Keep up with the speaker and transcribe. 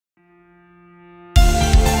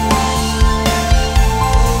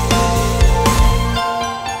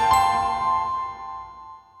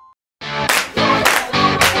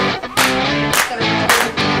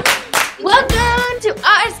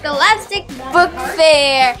book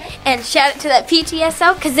fair. And shout out to that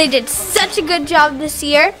PTSL because they did such a good job this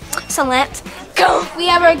year. So let's go. We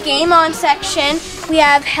have our game on section. We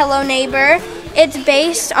have Hello Neighbor. It's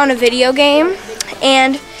based on a video game,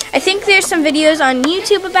 and I think there's some videos on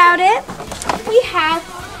YouTube about it. We have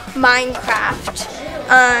Minecraft.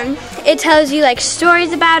 It tells you like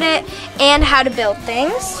stories about it and how to build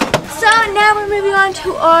things. So now we're moving on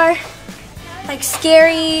to our like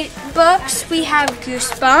scary books. We have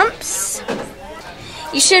Goosebumps.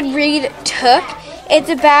 You should read Took. It's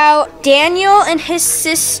about Daniel and his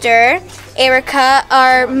sister Erica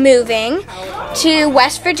are moving to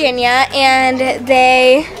West Virginia, and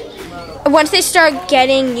once they start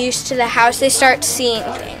getting used to the house, they start seeing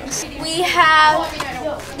things. We have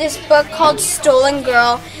this book called Stolen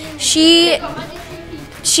Girl. She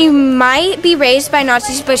might be raised by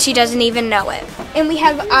Nazis, but she doesn't even know it. And we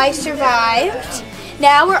have I Survived.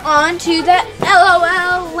 Now we're on to the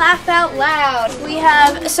LOL, Laugh Out Loud. We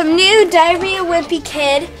have some new Diary of a Wimpy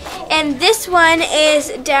Kid, and this one is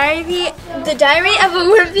The Diary of a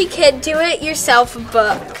Wimpy Kid Do-It-Yourself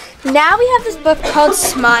book. Now we have this book called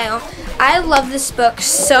Smile. I love this book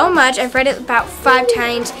so much. I've read it about 5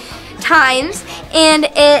 times, and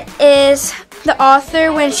it is the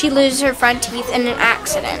author when she loses her front teeth in an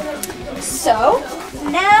accident. So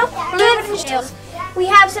now we're moving to we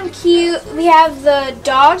have some we have the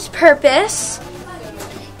Dog's Purpose,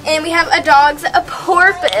 and we have a Dog's a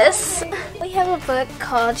Porpoise. We have a book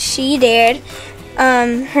called She Dared.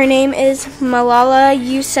 Her name is Malala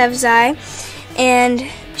Yousafzai, and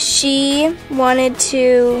she wanted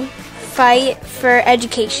to fight for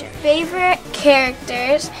education. Favorite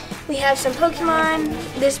characters, we have some Pokemon.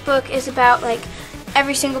 This book is about like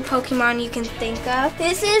every single Pokemon you can think of.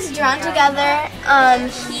 This is Drawn Together.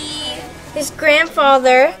 His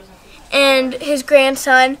grandfather and his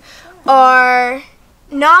grandson are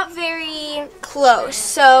not very close,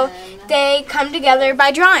 so they come together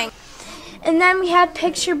by drawing. And then we have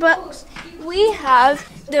picture books. We have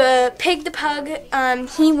the Pig the Pug.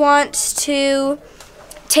 He wants to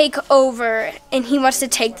take over, and he wants to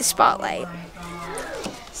take the spotlight.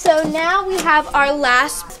 So now we have our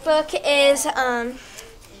last book is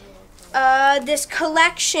this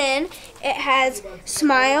collection. It has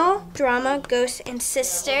Smile, Drama, Ghosts, and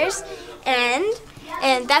Sisters, and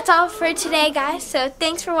that's all for today, guys. So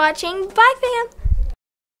thanks for watching. Bye, fam.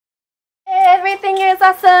 Everything is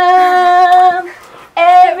awesome.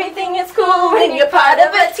 Everything is cool when you're part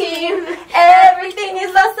of a team. Everything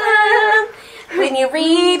is awesome when you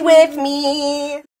read with me.